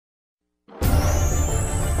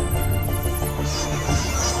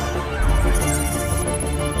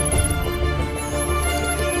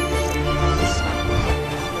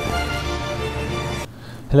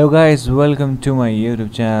Hello guys, welcome to my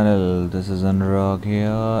YouTube channel. This is Anurag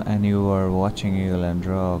here and you are watching Eagle and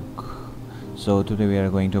Rock. So today we are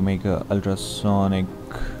going to make a ultrasonic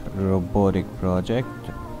robotic project.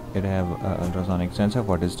 It have a ultrasonic sensor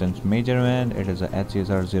for distance measurement. It is a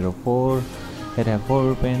HCSR04. It have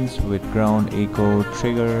 4 pins with ground, echo,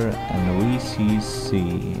 trigger and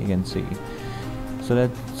VCC, you can see. So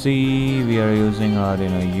let's see, we are using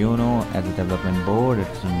Arduino Uno as a development board.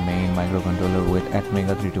 It's a main microcontroller with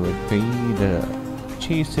Atmega 328P. The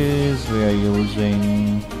chassis we are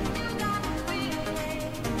using,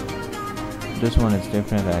 this one is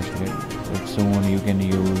different actually. It's soon you can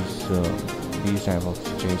use these type of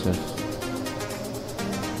chassis,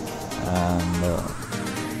 and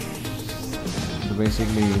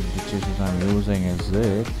basically the chassis I'm using is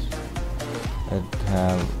this. It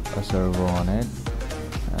have a servo on it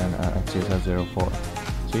and a HCSR04,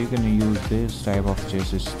 so you can use this type of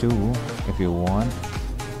chassis too if you want.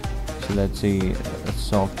 So let's see, a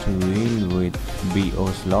soft wheel with BO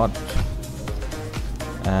slot,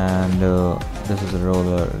 and this is a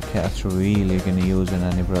roller caster wheel you can use in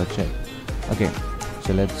any project. Okay,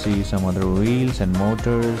 so let's see some other wheels and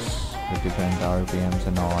motors with different RPMs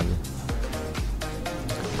and all.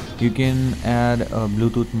 You can add a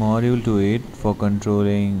Bluetooth module to it for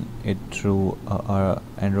controlling it through our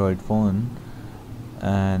Android phone,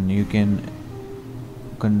 and you can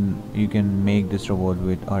make this robot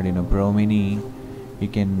with Arduino Pro Mini. You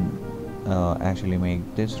can actually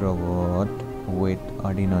make this robot with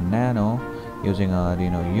Arduino Nano using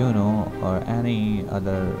Arduino Uno or any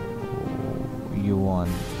other you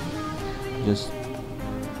want. Just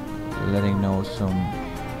letting know some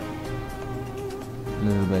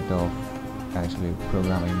little bit of actually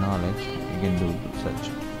programming knowledge, you can do such.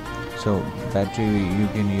 So battery, you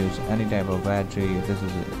can use any type of battery. This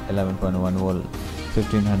is 11.1 volt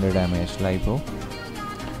 1500 mAh LiPo.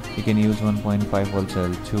 You can use 1.5 volt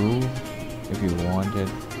cell too if you want it,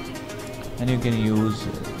 and you can use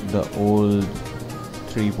the old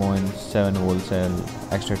 3.7 volt cell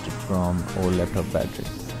extracted from old laptop battery.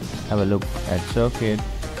 Have a look at circuit.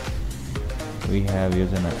 We have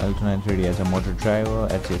using an Ultrasonic as a motor driver,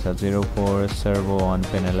 HCSR04, servo on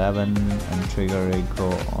pin 11 and trigger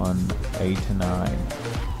echo on 8 and 9.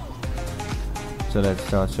 So let's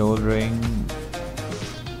start soldering.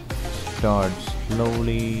 Start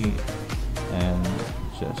slowly and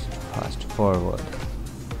just fast forward.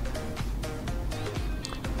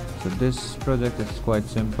 So this project is quite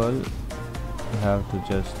simple. You have to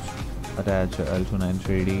just attach a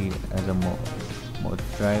Ultrasonic as a motor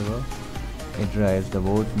driver. It drives the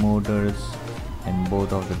both motors in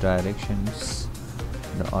both of the directions.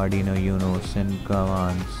 The Arduino Uno send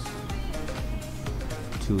commands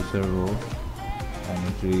to servo and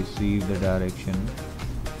it receives the direction.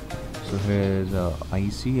 So here is a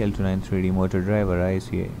IC, Ultrasonic motor driver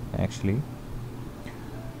IC actually,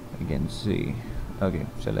 you can see. Okay,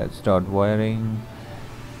 so let's start wiring.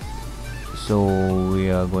 So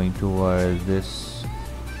we are going to wire this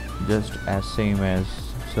just as same as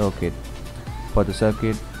circuit. For the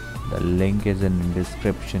circuit, the link is in the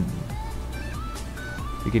description.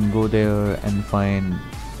 You can go there and find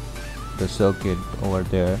the circuit over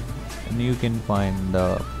there, and you can find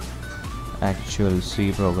the actual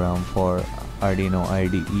C program for Arduino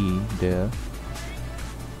IDE there.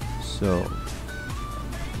 So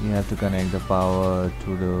you have to connect the power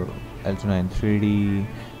to the Ultrasonic,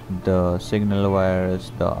 the signal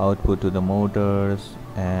wires, the output to the motors,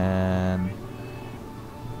 and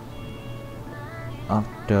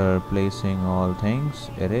after placing all things,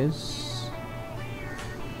 it is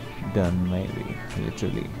done, maybe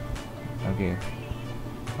literally. Okay,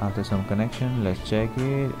 after some connection, let's check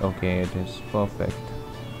it. Okay, it is perfect.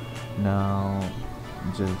 Now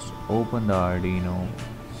just open the Arduino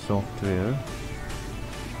software,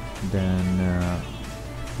 then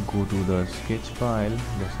go to the sketch file.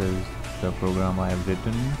 This is the program I have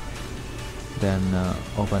written. Then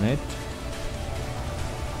open it.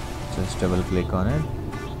 Just double click on it,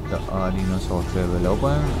 the Arduino software will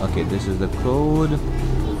open. Okay, this is the code.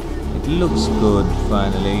 It looks good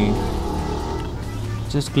finally.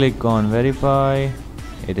 Just click on verify.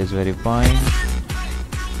 It is verifying,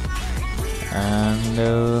 and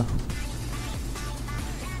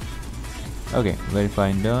okay,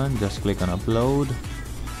 verifying done. Just click on upload.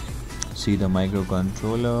 See the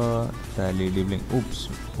microcontroller, the LED blink. Oops,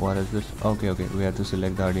 what is this? Okay, we have to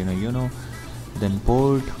select the Arduino Uno, then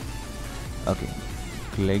port. Okay,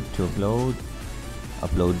 click to upload.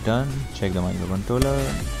 Upload done. Check the microcontroller.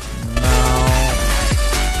 Now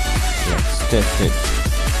let's test it.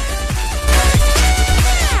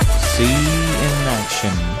 See in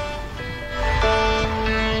action.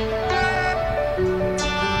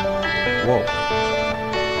 whoa,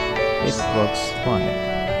 it works fine.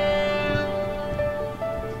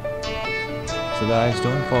 So guys,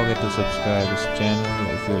 don't forget to subscribe this channel.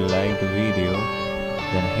 If you like the video,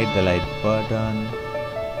 then hit the like button.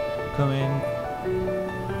 Comment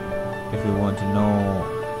if you want to know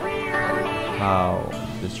how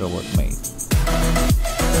this robot made.